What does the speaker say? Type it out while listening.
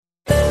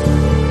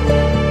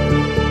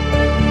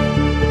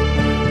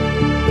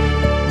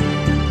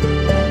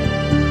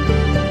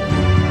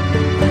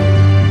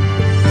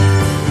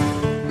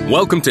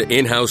Welcome to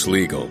In-House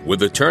Legal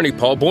with attorney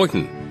Paul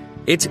Boynton.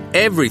 It's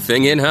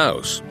everything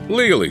in-house,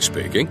 legally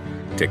speaking.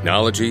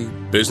 Technology,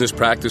 business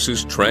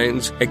practices,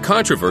 trends, and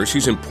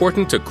controversies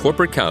important to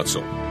corporate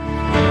counsel.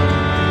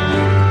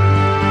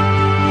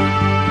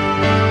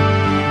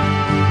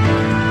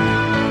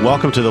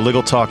 Welcome to the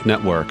Legal Talk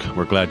Network.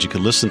 We're glad you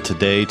could listen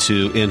today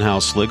to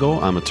In-House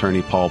Legal. I'm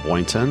attorney Paul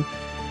Boynton,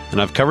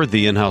 and I've covered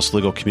the in-house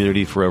legal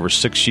community for over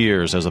 6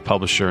 years as a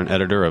publisher and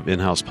editor of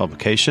in-house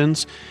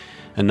publications,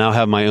 and now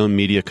have my own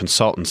media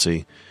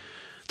consultancy.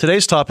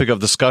 Today's topic of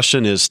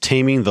discussion is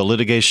taming the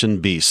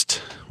litigation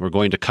beast. We're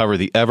going to cover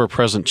the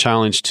ever-present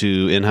challenge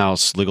to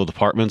in-house legal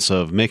departments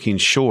of making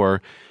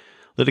sure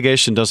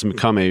litigation doesn't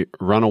become a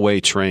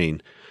runaway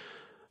train.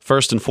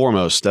 First and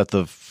foremost, at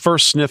the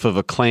first sniff of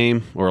a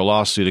claim or a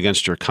lawsuit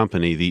against your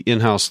company, the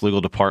in-house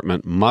legal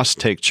department must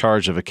take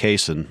charge of a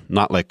case and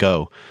not let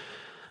go.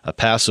 A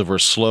passive or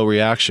slow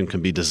reaction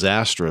can be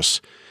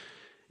disastrous.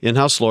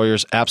 In-house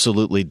lawyers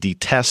absolutely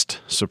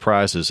detest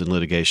surprises in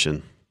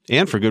litigation,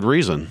 and for good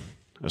reason.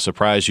 A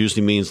surprise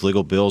usually means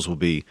legal bills will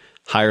be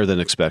higher than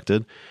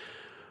expected.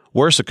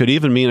 Worse, it could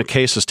even mean a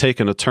case has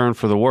taken a turn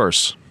for the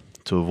worse.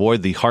 To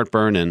avoid the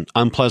heartburn and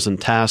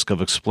unpleasant task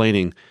of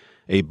explaining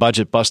a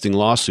budget-busting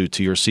lawsuit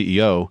to your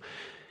CEO,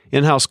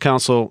 in-house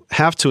counsel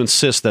have to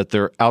insist that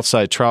their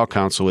outside trial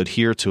counsel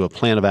adhere to a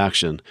plan of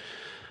action.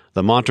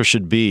 The mantra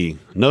should be,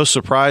 no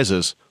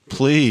surprises,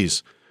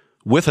 please,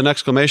 with an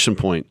exclamation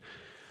point.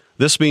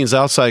 This means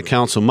outside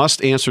counsel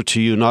must answer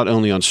to you not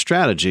only on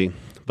strategy,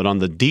 but on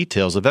the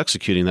details of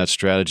executing that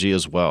strategy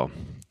as well.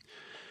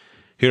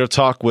 Here to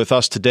talk with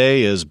us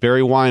today is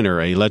Barry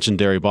Weiner, a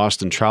legendary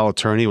Boston trial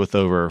attorney with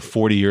over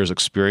 40 years'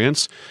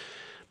 experience.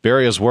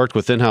 Barry has worked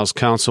with in-house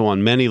counsel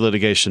on many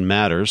litigation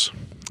matters,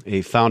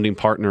 a founding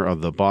partner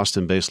of the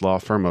Boston-based law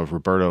firm of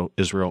Roberto,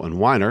 Israel, and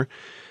Weiner.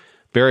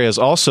 Barry has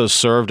also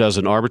served as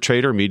an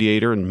arbitrator,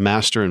 mediator, and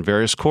master in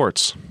various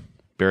courts.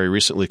 Barry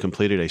recently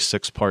completed a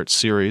 6-part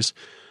series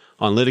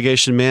on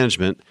litigation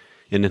management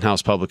in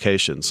in-house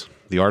publications.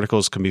 The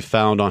articles can be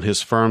found on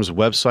his firm's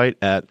website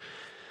at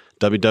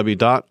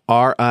www.riw.com.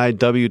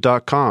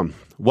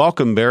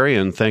 Welcome, Barry,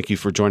 and thank you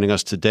for joining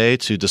us today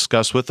to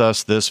discuss with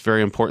us this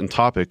very important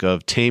topic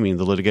of taming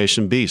the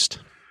litigation beast.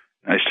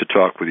 Nice to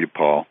talk with you,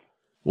 Paul.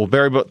 Well,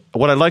 Barry, but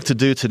what I'd like to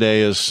do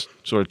today is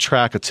sort of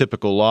track a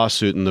typical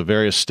lawsuit in the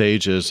various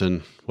stages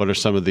and what are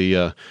some of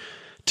the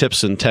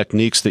tips and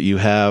techniques that you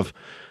have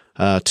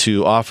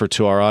to offer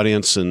to our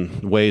audience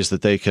and ways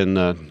that they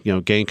can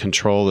gain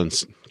control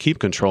and keep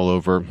control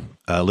over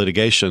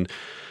litigation.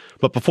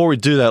 But before we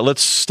do that,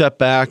 let's step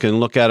back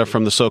and look at it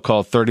from the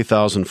so-called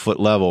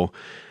 30,000-foot level.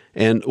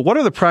 And what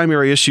are the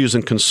primary issues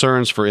and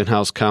concerns for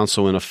in-house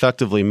counsel in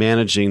effectively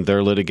managing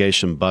their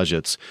litigation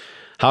budgets?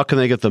 How can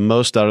they get the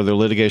most out of their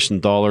litigation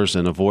dollars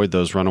and avoid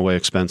those runaway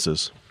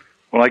expenses?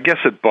 Well, I guess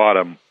at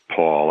bottom,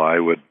 Paul, I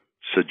would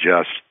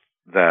suggest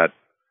that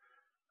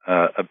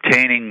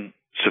obtaining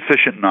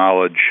sufficient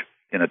knowledge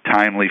in a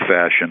timely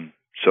fashion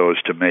so as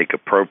to make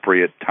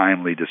appropriate,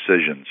 timely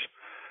decisions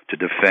to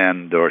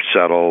defend or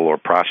settle or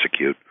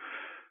prosecute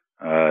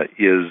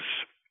is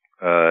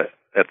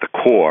at the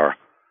core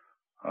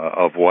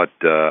of what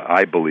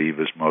I believe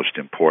is most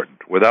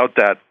important. Without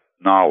that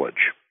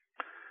knowledge,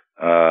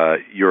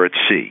 you're at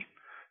sea,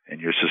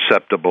 and you're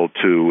susceptible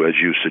to, as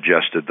you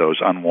suggested, those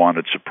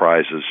unwanted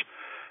surprises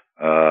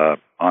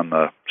on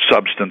the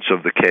substance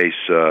of the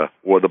case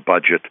or the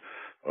budget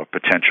or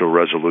potential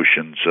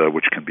resolutions,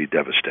 which can be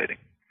devastating.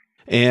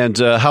 And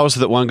how is it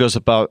that one goes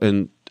about,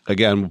 and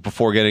again,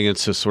 before getting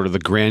into sort of the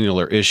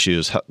granular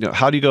issues,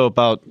 how do you go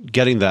about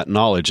getting that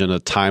knowledge in a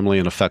timely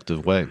and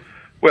effective way?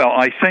 Well,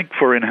 I think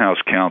for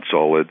in-house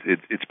counsel,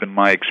 it's been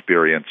my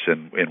experience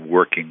in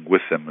working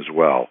with them as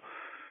well,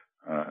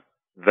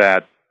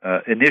 that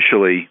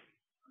initially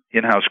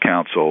in-house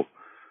counsel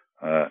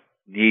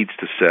needs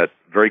to set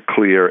very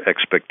clear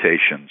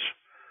expectations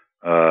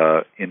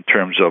in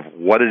terms of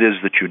what it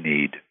is that you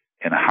need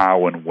and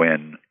how and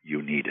when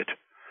you need it.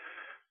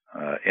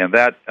 And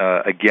that,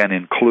 again,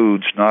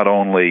 includes not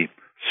only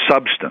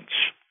substance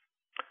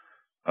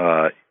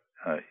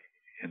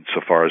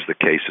insofar as the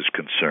case is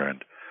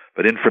concerned,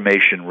 but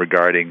information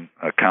regarding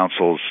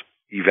counsel's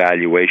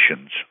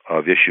evaluations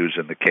of issues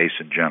in the case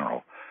in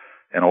general,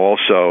 and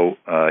also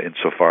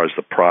insofar as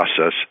the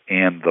process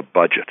and the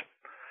budget,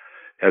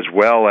 as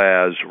well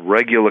as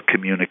regular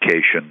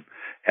communication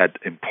at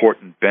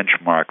important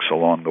benchmarks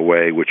along the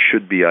way, which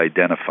should be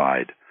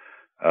identified,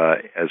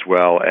 as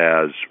well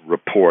as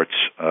reports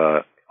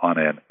on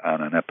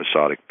an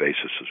episodic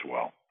basis as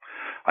well.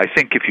 I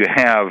think if you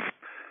have,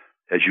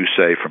 as you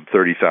say, from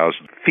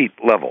 30,000 feet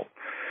level,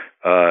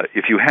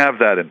 if you have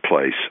that in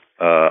place,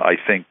 I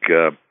think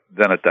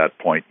then at that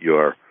point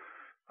you're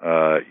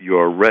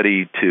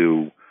ready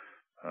to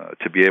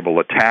be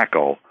able to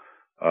tackle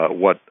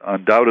what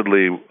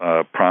undoubtedly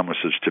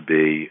promises to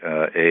be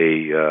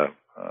a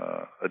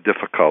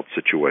difficult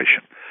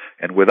situation.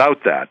 And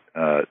without that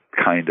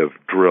kind of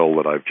drill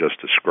that I've just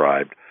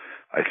described,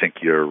 I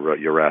think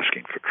you're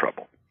asking for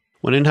trouble.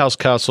 When in-house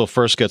counsel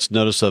first gets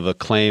notice of a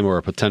claim or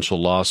a potential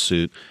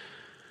lawsuit,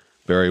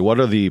 Barry, what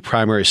are the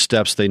primary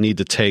steps they need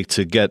to take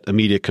to get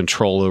immediate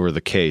control over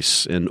the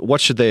case? And what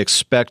should they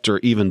expect or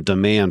even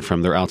demand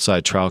from their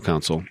outside trial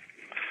counsel?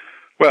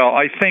 Well,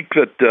 I think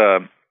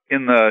that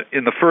in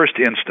the first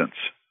instance,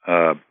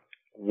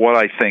 what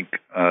I think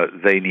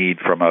they need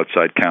from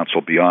outside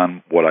counsel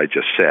beyond what I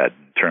just said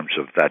in terms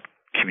of that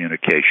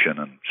communication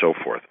and so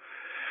forth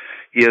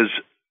is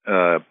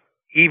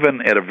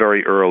even at a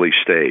very early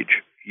stage,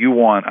 you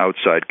want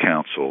outside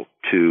counsel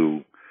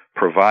to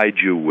provide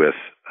you with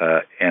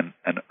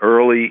an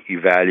early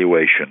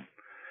evaluation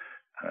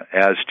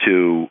as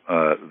to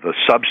the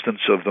substance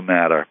of the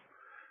matter,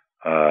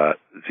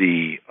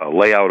 the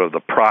layout of the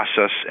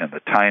process and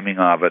the timing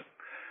of it,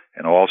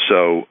 and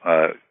also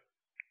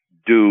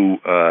do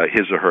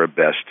his or her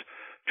best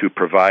to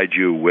provide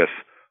you with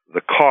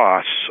the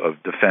costs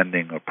of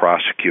defending or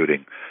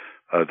prosecuting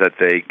that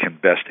they can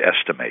best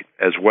estimate,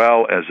 as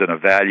well as an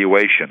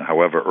evaluation,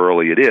 however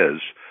early it is,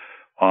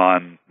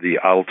 on the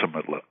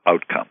ultimate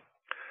outcome.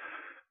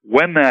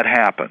 When that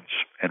happens,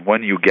 and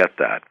when you get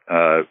that,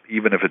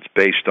 even if it's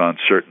based on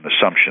certain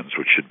assumptions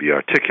which should be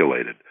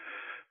articulated,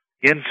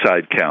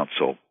 inside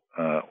counsel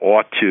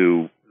ought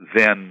to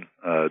then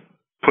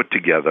put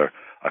together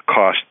a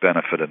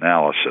cost-benefit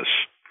analysis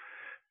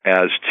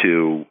as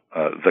to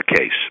the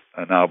case.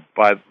 Now,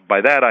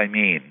 by that I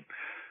mean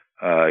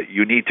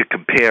you need to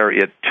compare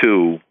it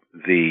to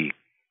the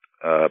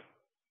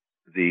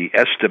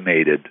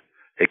estimated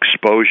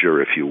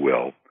exposure, if you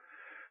will,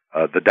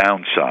 the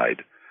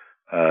downside,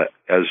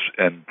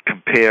 and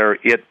compare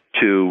it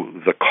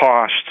to the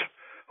cost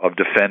of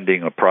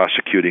defending or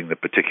prosecuting the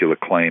particular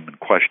claim in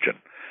question.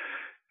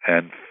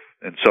 And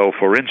so,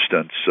 for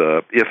instance,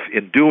 if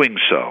in doing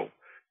so,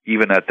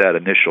 even at that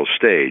initial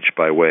stage,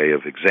 by way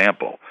of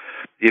example,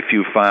 if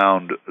you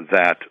found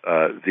that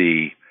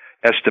the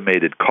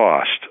estimated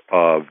cost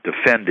of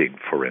defending,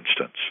 for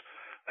instance,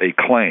 a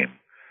claim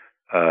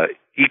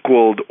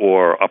equaled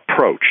or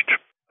approached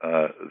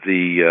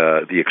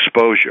the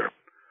exposure,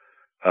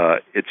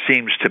 it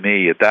seems to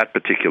me at that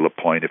particular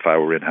point, if I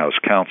were in-house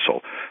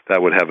counsel,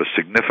 that would have a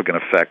significant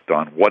effect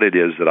on what it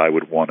is that I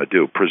would want to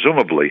do.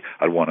 Presumably,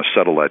 I'd want to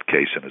settle that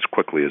case in as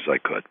quickly as I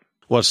could.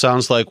 Well, it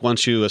sounds like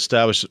once you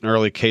establish an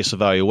early case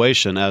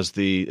evaluation,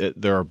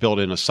 there are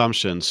built-in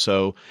assumptions.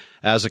 So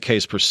as a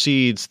case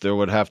proceeds, there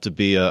would have to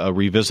be a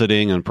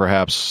revisiting and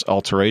perhaps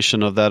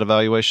alteration of that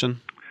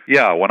evaluation?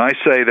 Yeah, when I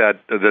say that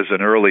there's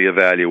an early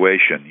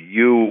evaluation,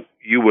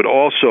 you would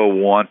also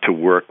want to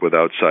work with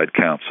outside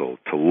counsel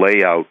to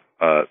lay out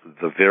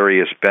the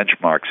various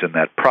benchmarks in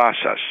that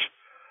process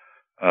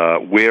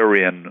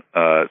wherein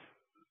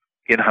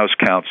in-house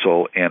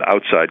counsel and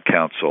outside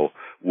counsel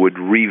would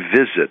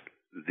revisit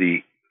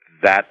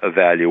that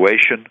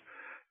evaluation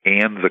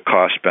and the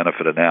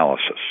cost-benefit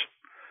analysis.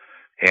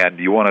 And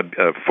you want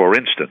to, for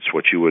instance,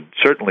 what you would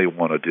certainly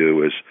want to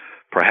do is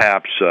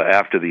perhaps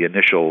after the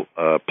initial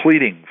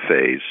pleading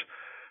phase,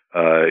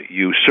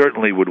 you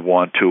certainly would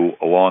want to,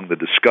 along the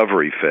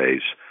discovery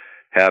phase,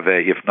 have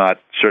if not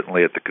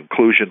certainly at the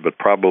conclusion, but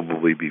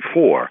probably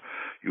before,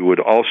 you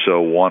would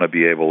also want to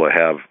be able to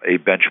have a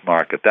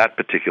benchmark at that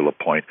particular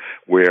point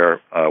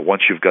where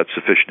once you've got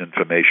sufficient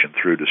information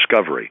through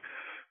discovery,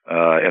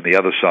 and the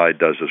other side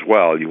does as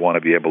well, you want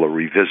to be able to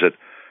revisit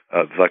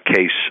the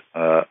case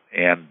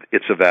and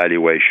its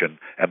evaluation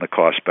and the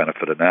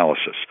cost-benefit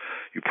analysis.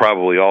 You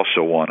probably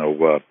also want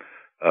to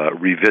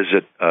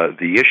revisit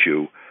the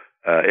issue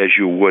as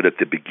you would at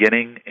the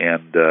beginning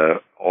and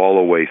all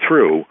the way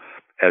through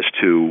as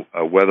to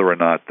whether or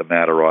not the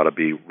matter ought to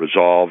be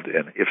resolved,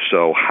 and if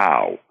so,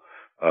 how,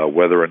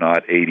 whether or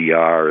not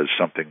ADR is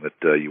something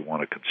that you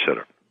want to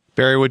consider.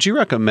 Barry, would you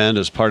recommend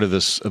as part of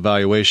this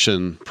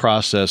evaluation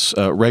process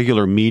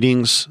regular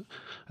meetings,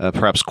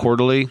 perhaps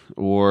quarterly,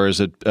 or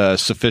is it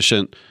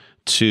sufficient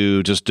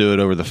to just do it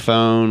over the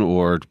phone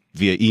or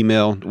via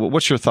email?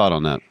 What's your thought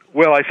on that?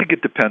 Well, I think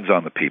it depends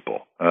on the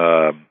people.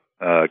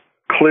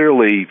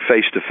 Clearly,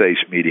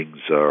 face-to-face meetings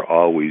are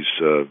always,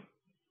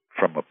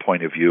 from a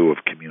point of view of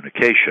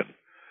communication,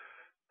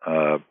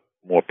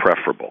 more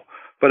preferable.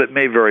 But it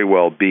may very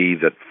well be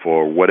that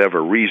for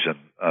whatever reason,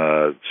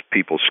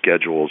 people's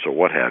schedules or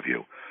what have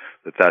you,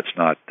 that's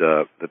not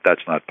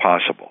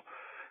possible.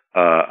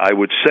 I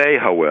would say,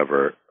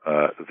 however,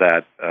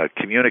 that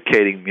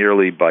communicating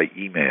merely by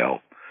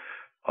email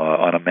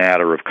on a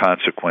matter of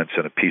consequence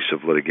in a piece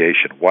of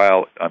litigation,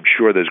 while I'm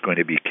sure there's going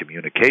to be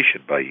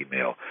communication by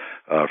email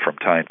from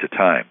time to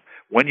time,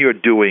 when you're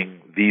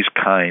doing these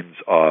kinds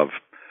of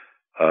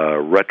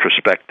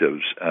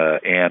retrospectives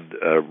and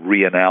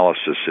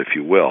reanalysis, if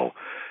you will,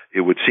 it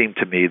would seem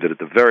to me that at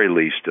the very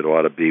least it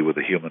ought to be with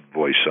a human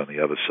voice on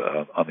the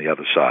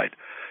other side.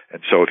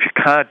 And so if you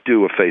can't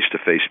do a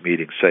face-to-face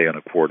meeting, say on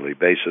a quarterly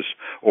basis,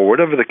 or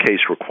whatever the case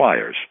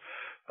requires,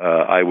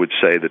 I would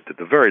say that at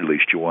the very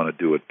least you want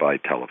to do it by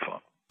telephone.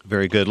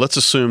 Very good. Let's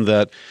assume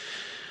that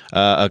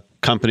a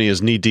company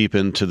is knee-deep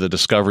into the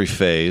discovery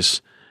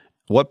phase.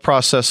 what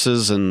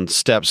processes and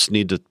steps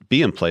need to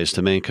be in place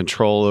to maintain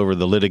control over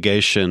the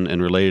litigation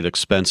and related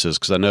expenses?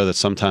 Because I know that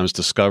sometimes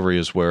discovery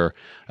is where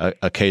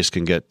a case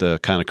can get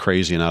kind of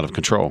crazy and out of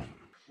control.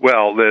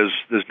 Well,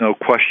 there's no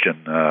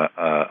question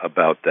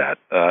about that.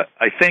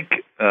 I think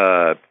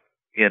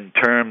in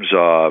terms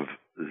of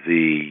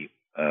the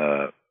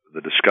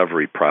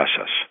discovery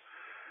process,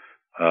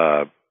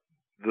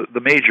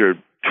 the major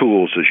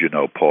tools, as you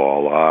know,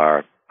 Paul,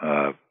 are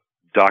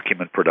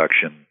document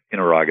production,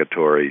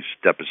 interrogatories,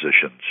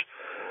 depositions,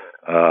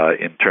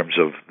 in terms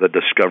of the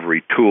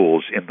discovery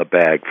tools in the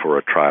bag for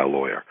a trial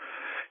lawyer.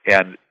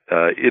 And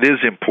it is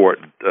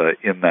important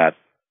in that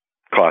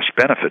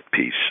cost-benefit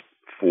piece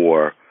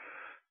for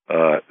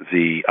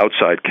the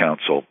outside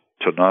counsel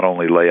to not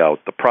only lay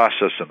out the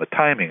process and the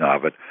timing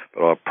of it,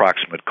 but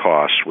approximate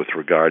costs with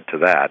regard to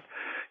that,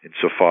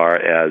 insofar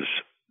as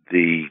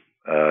the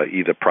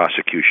either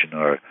prosecution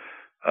or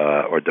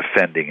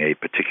defending a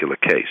particular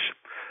case.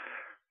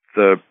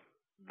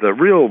 The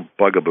real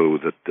bugaboo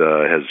that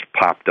has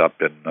popped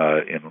up in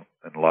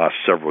the last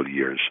several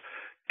years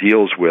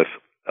deals with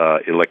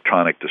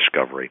electronic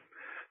discovery,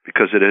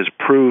 because it has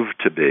proved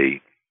to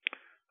be,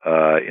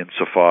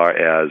 insofar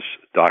as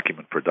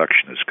document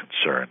production is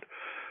concerned,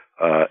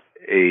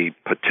 a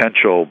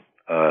potential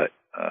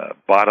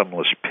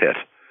bottomless pit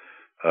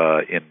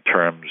in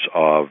terms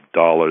of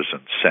dollars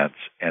and cents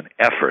and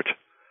effort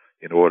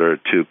in order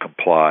to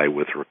comply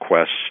with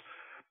requests.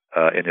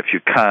 And if you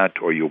can't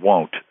or you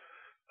won't,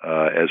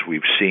 as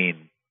we've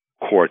seen,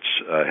 courts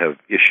have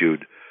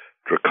issued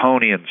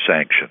draconian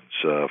sanctions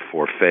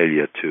for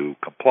failure to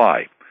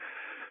comply.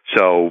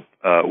 So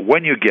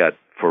when you get,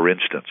 for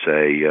instance,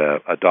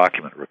 a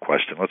document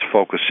request, and let's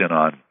focus in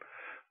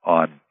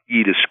on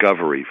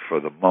e-discovery for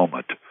the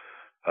moment,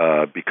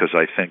 because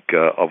I think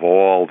of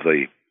all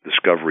the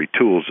discovery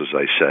tools, as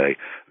I say,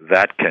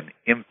 that can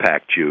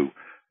impact you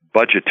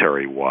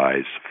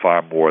budgetary-wise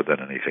far more than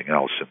anything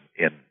else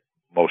in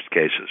most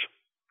cases.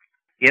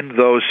 In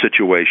those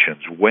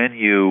situations, when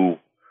you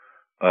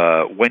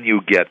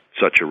get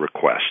such a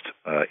request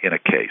in a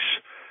case,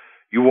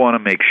 you want to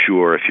make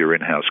sure, if you're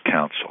in-house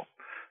counsel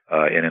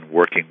and in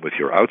working with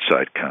your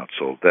outside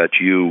counsel, that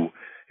you,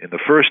 in the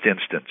first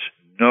instance,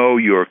 know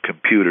your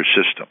computer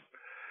system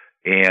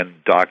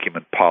and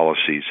document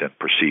policies and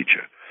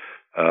procedure.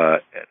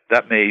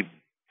 That may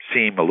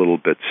seem a little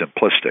bit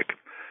simplistic,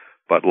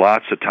 but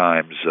lots of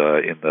times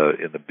in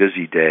the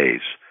busy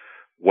days,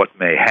 what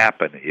may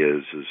happen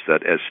is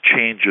that as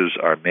changes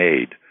are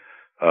made,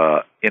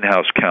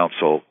 in-house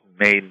counsel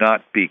may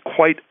not be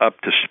quite up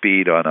to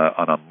speed on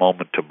a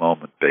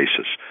moment-to-moment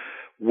basis.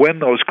 When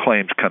those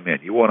claims come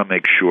in, you want to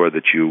make sure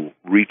that you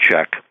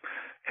recheck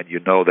and you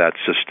know that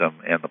system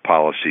and the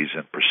policies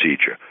and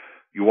procedure.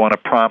 You want to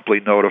promptly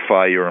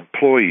notify your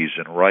employees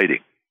in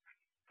writing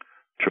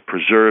to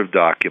preserve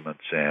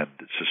documents and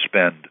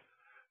suspend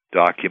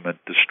document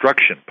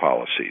destruction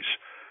policies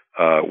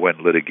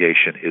when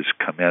litigation is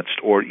commenced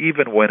or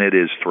even when it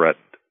is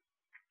threatened.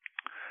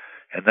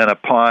 And then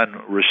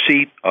upon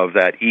receipt of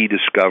that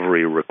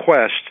e-discovery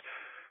request,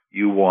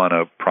 you want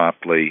to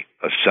promptly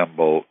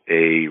assemble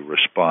a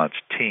response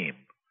team,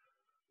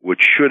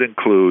 which should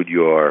include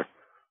your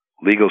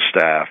legal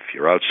staff,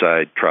 your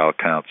outside trial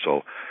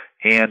counsel,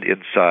 and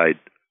inside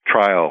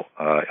trial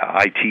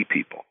IT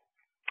people.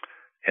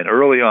 And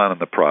early on in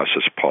the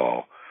process,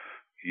 Paul,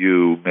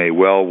 you may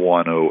well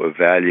want to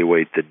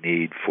evaluate the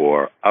need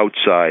for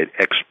outside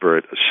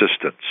expert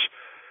assistance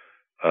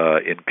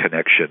in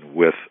connection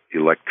with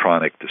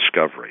electronic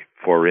discovery.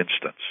 For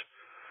instance,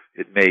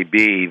 it may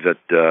be that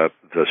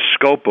the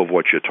scope of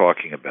what you're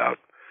talking about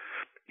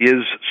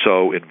is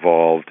so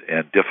involved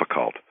and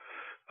difficult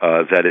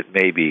that it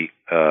may be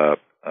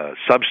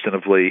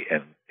substantively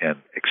and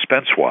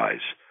expense-wise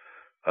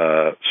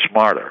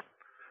smarter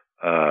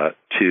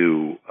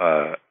to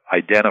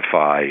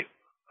identify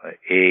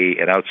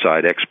an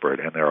outside expert,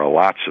 and there are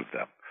lots of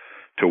them,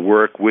 to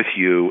work with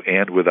you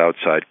and with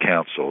outside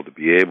counsel to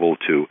be able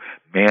to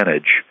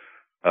manage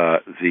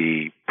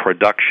the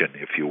production,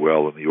 if you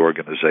will, and the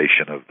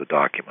organization of the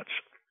documents.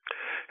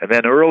 And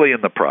then early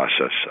in the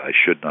process, I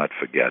should not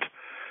forget,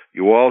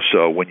 you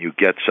also, when you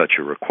get such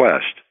a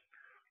request,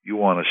 you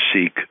want to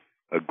seek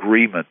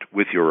agreement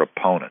with your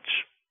opponents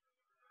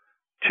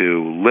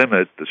to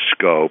limit the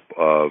scope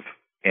of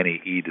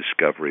any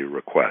e-discovery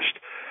request.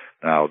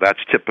 Now, that's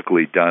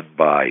typically done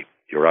by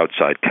your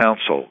outside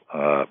counsel,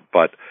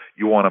 but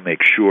you want to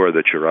make sure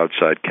that your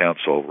outside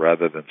counsel,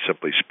 rather than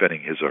simply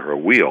spinning his or her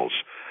wheels,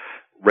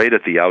 right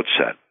at the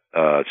outset,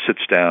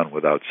 sits down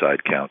with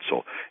outside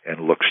counsel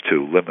and looks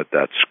to limit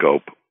that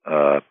scope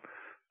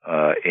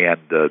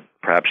and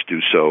perhaps do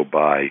so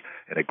by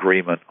an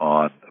agreement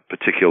on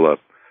particular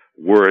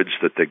words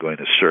that they're going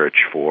to search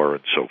for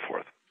and so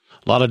forth.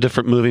 A lot of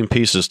different moving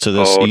pieces to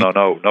this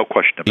no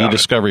question about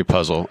e-discovery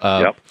puzzle.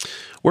 Yep.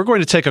 We're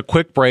going to take a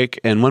quick break,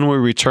 and when we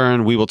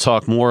return, we will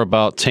talk more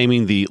about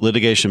taming the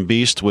litigation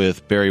beast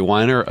with Barry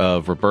Weiner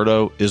of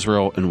Roberto,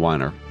 Israel, and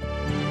Weiner.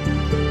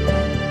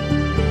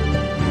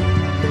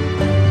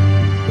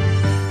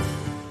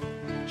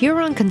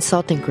 Huron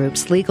Consulting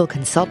Group's legal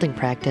consulting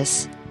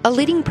practice, a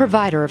leading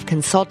provider of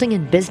consulting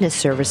and business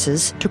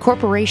services to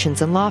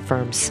corporations and law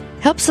firms,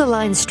 helps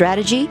align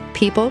strategy,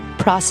 people,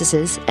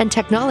 processes, and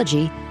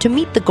technology to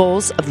meet the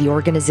goals of the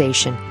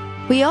organization.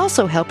 We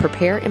also help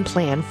prepare and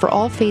plan for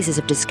all phases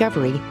of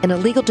discovery in a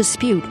legal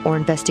dispute or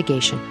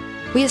investigation.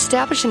 We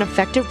establish an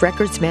effective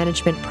records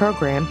management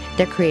program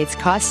that creates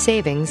cost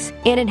savings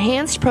and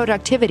enhanced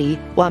productivity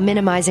while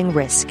minimizing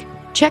risk.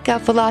 Check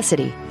out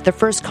Velocity, the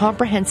first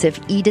comprehensive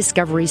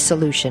e-discovery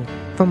solution.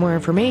 For more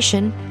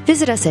information,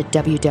 visit us at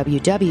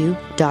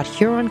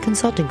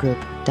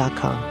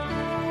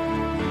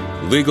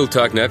www.huronconsultinggroup.com. Legal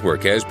Talk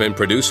Network has been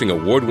producing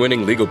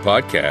award-winning legal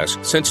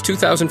podcasts since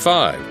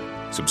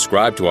 2005.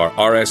 Subscribe to our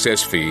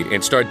RSS feed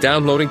and start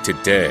downloading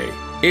today.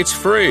 It's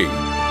free.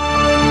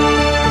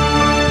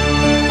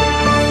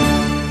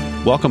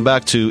 Welcome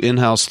back to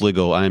In-House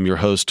Legal. I am your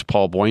host,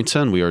 Paul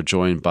Boynton. We are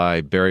joined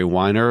by Barry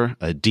Weiner,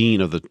 a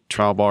dean of the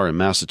trial bar in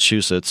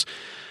Massachusetts.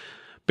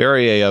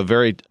 Barry, a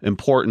very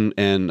important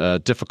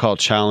and difficult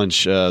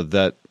challenge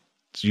that's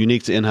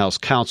unique to in-house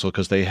counsel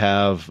because they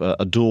have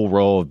a dual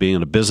role of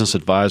being a business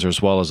advisor as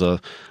well as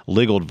a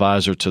legal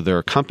advisor to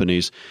their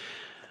companies.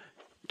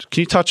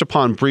 Can you touch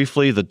upon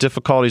briefly the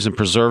difficulties in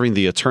preserving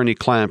the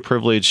attorney-client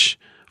privilege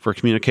for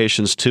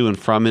communications to and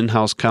from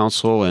in-house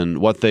counsel and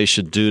what they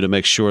should do to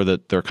make sure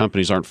that their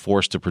companies aren't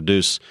forced to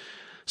produce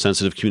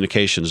sensitive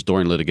communications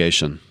during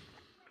litigation?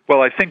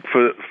 Well, I think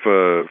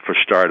for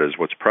starters,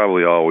 what's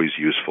probably always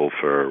useful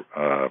for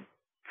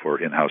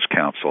in-house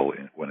counsel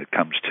when it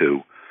comes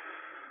to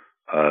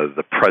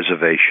the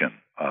preservation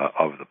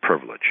of the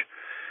privilege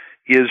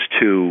is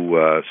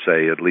to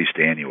say at least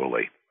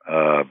annually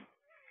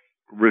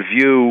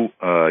review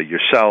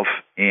yourself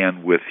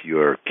and with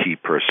your key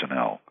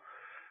personnel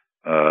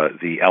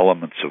the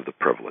elements of the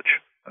privilege,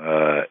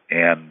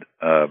 and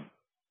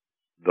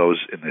those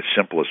in the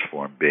simplest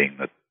form being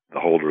that the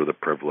holder of the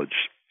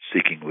privilege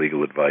seeking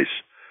legal advice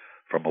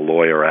from a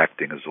lawyer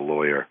acting as a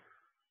lawyer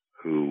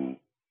who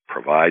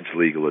provides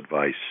legal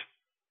advice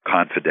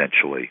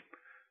confidentially,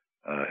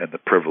 and the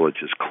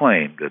privilege is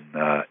claimed and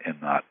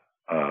not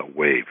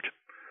waived.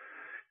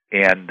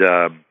 And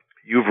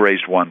you've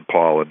raised one,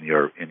 Paul, in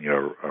your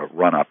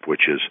run-up,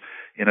 which is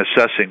in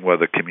assessing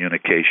whether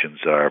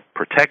communications are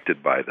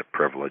protected by the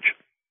privilege,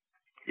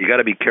 you got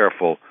to be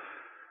careful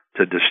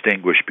to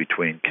distinguish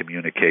between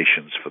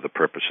communications for the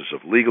purposes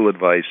of legal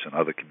advice and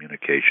other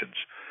communications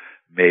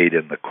made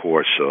in the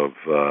course of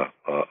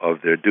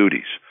their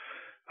duties.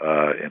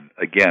 And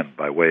again,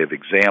 by way of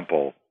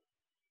example,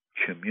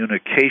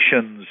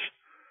 communications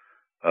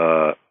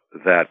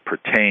that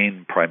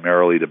pertain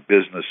primarily to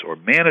business or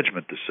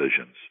management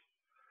decisions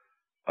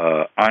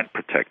aren't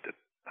protected.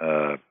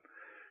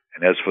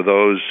 And as for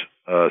those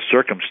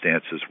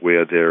circumstances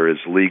where there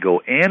is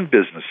legal and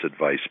business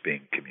advice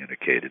being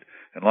communicated,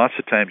 and lots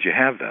of times you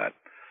have that,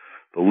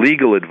 the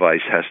legal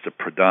advice has to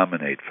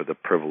predominate for the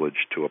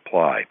privilege to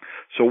apply.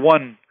 So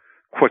one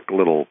quick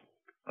little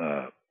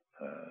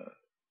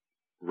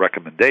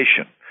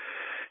recommendation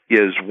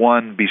is,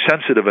 one, be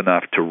sensitive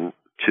enough to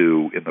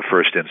in the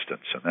first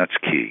instance, and that's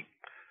key,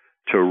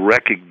 to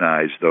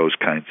recognize those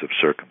kinds of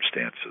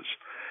circumstances.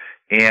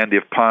 And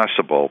if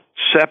possible,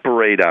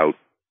 separate out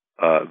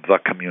the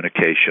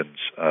communications,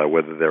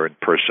 whether they're in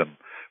person,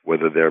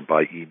 whether they're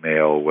by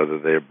email, whether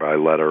they're by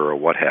letter, or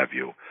what have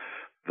you,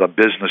 the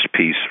business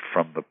piece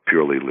from the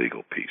purely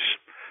legal piece.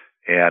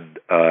 And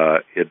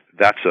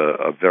that's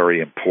a very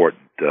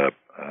important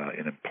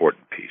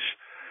piece.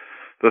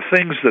 The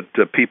things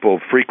that people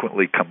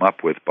frequently come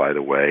up with, by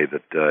the way,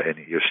 that and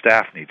your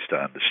staff needs to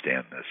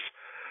understand this.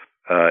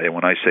 And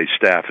when I say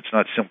staff, it's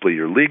not simply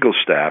your legal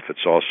staff;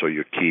 it's also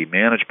your key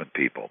management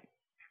people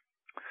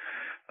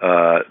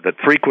that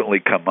frequently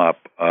come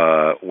up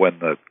when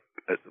the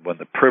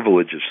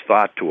privilege is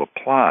thought to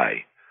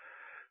apply.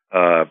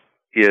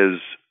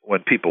 Is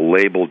when people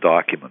label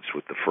documents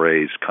with the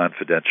phrase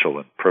 "confidential"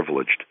 and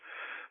 "privileged,"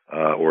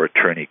 or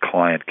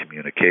attorney-client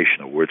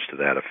communication, or words to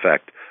that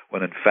effect,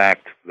 when in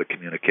fact the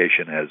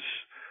communication has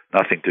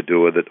nothing to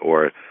do with it,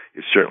 or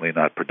is certainly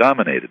not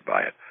predominated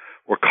by it.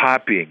 We're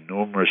copying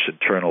numerous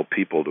internal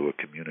people to a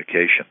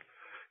communication,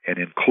 and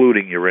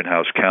including your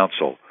in-house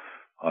counsel,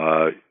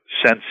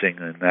 sensing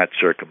in that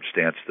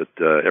circumstance that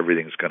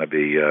everything's going to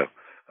be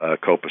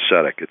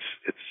copacetic.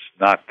 It's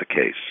not the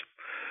case.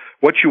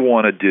 What you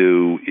want to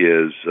do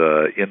is,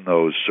 in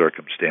those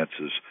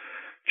circumstances,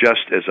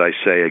 just as I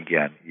say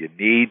again, you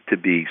need to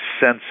be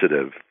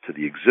sensitive to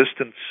the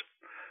existence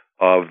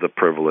of the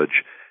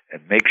privilege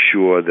and make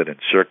sure that in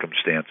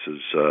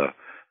circumstances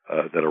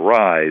that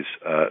arise,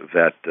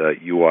 that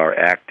you are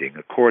acting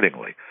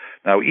accordingly.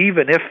 Now,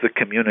 even if the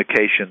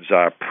communications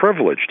are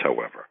privileged,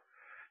 however,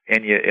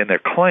 and they're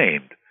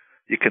claimed,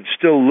 you can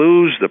still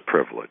lose the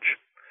privilege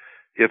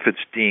if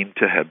it's deemed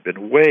to have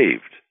been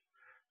waived.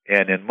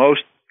 And in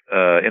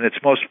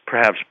its most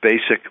perhaps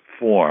basic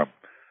form,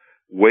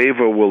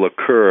 waiver will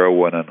occur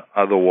when an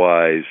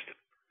otherwise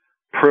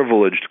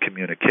privileged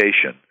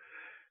communication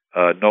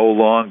no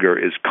longer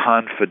is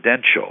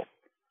confidential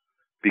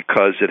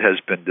because it has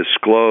been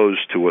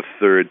disclosed to a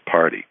third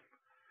party.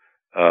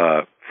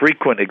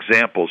 Frequent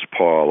examples,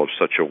 Paul, of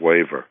such a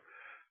waiver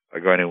are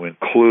going to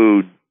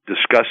include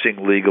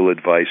discussing legal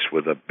advice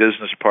with a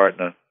business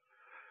partner,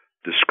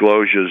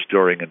 disclosures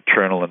during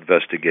internal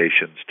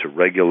investigations to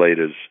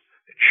regulators,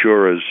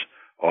 insurers,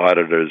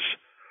 auditors,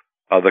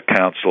 other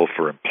counsel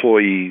for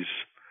employees,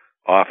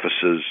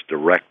 officers,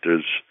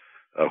 directors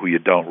who you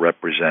don't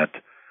represent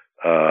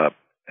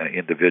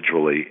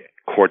individually,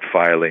 court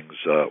filings,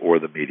 or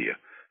the media.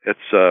 It's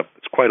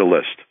quite a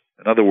list.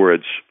 In other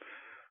words,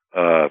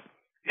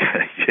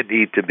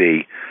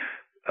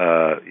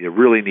 you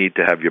really need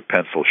to have your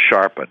pencil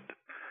sharpened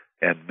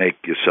and make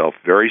yourself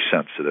very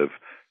sensitive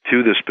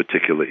to this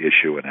particular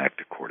issue and act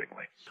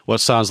accordingly. Well, it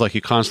sounds like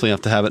you constantly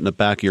have to have it in the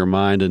back of your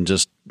mind and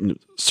just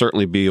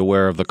certainly be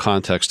aware of the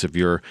context of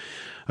your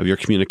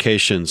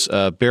communications.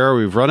 Bear,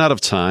 we've run out of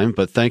time,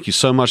 but thank you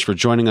so much for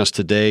joining us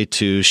today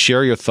to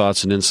share your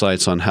thoughts and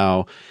insights on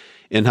how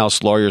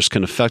in-house lawyers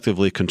can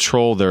effectively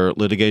control their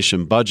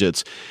litigation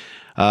budgets.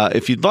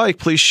 If you'd like,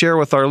 please share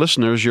with our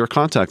listeners your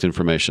contact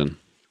information.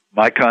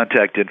 My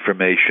contact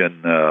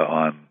information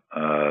on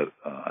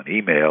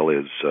email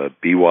is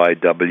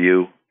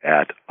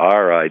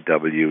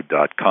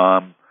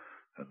byw@riw.com,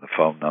 and the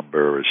phone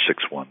number is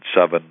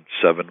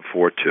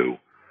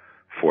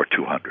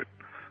 617-742-4200.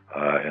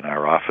 And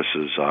our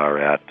offices are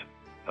at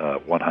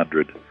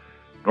 100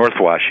 North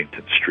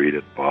Washington Street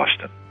in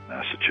Boston,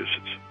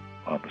 Massachusetts,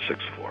 on the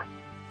 6th floor.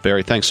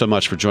 Barry, thanks so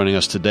much for joining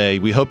us today.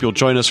 We hope you'll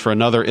join us for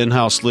another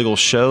In-House Legal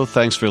show.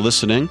 Thanks for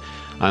listening.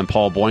 I'm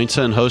Paul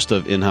Boynton, host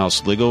of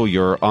In-House Legal,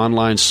 your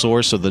online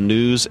source of the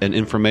news and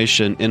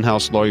information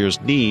in-house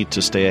lawyers need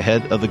to stay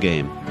ahead of the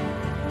game.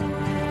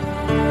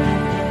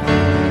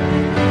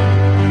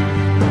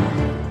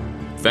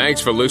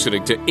 Thanks for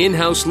listening to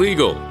In-House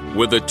Legal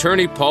with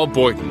attorney Paul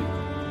Boynton.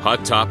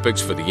 Hot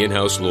topics for the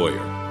in-house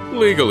lawyer,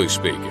 legally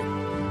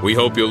speaking. We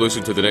hope you'll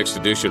listen to the next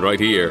edition right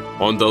here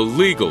on the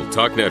Legal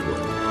Talk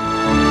Network.